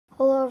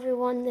Hello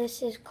everyone,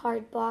 this is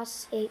Card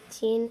Boss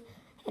 18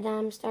 and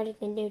I'm starting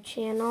a new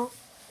channel.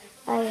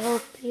 I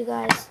hope you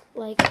guys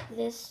like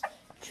this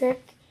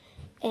trick,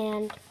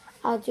 and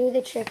I'll do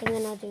the trick and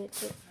then I'll do a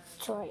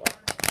tutorial.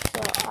 So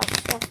I'll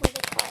shuffle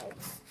the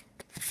cards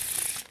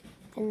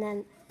and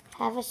then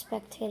have a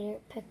spectator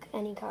pick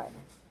any card.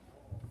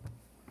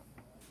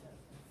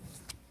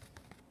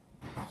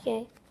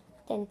 Okay,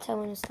 then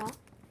tell me to stop.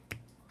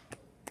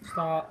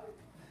 Stop.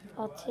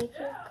 I'll take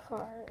your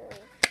card.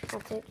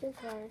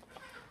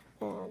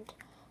 And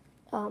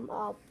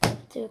I'll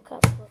do a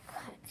couple of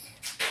cuts.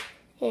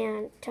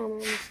 And tell me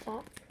when to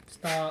stop.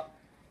 Stop.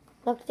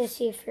 Look to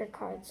see if your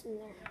card's in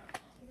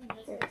there.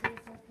 Here.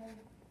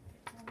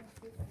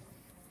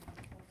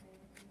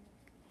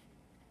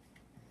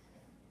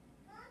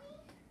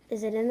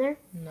 Is it in there?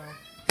 No.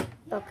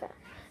 Okay.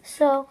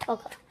 So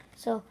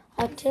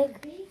I'll take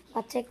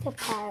the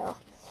pile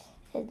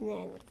and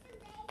then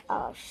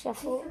I'll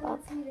shuffle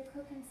up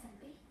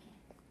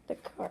the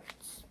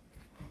cards.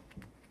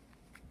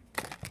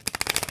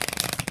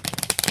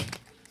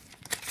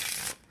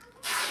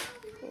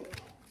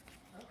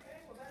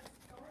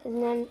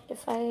 And then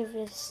if I give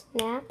it a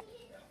snap,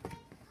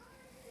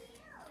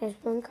 there's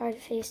one card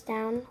face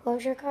down. What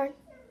was your card?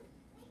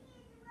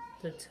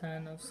 The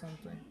 10 of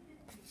something.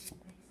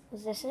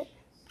 Was this it?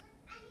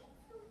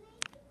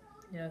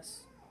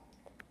 Yes.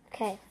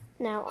 Okay,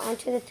 now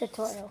onto the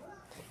tutorial.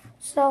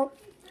 So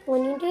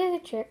when you do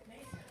the trick,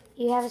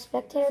 you have a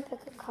spectator pick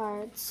a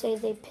card. Say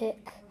they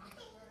pick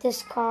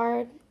this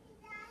card,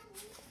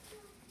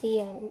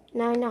 the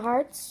 9 of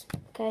hearts,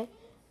 okay?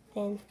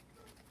 Then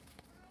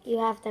you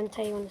have them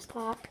tell you when to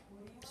stop.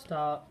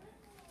 Stop.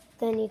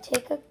 Then you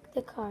take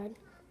the card,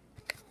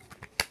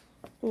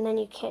 and then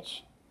you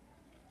catch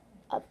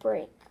a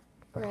break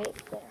right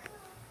there.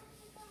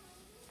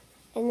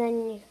 And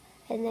then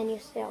you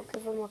say, I'll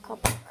give them a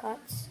couple of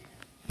cuts.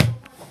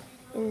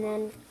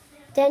 And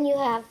then you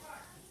have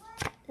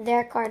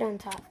their card on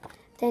top.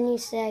 Then you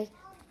say,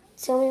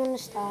 tell me when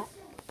to stop.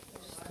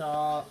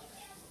 Stop.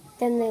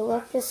 Then they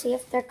look to see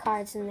if their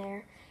card's in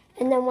there.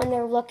 And then when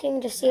they're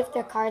looking to see if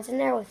their card's in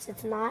there, which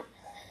it's not,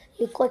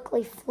 you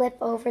quickly flip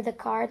over the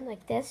card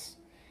like this.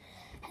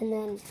 And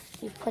then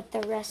you put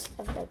the rest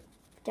of the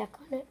deck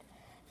on it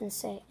and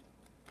say,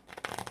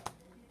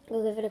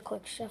 we'll give it a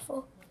quick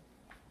shuffle.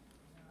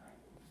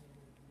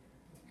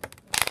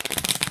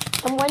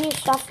 And when you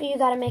shuffle, you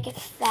gotta make it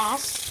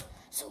fast,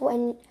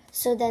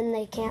 so then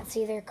they can't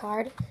see their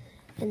card.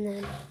 And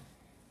then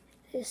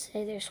you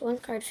say there's one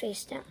card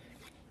face down,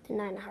 the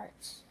 9 of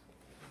hearts.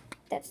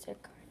 That's their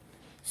card.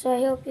 So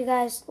I hope you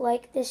guys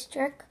like this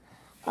trick.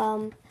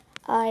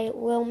 I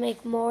will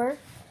make more.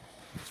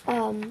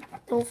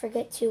 Don't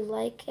forget to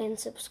like and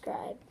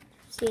subscribe.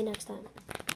 See you next time.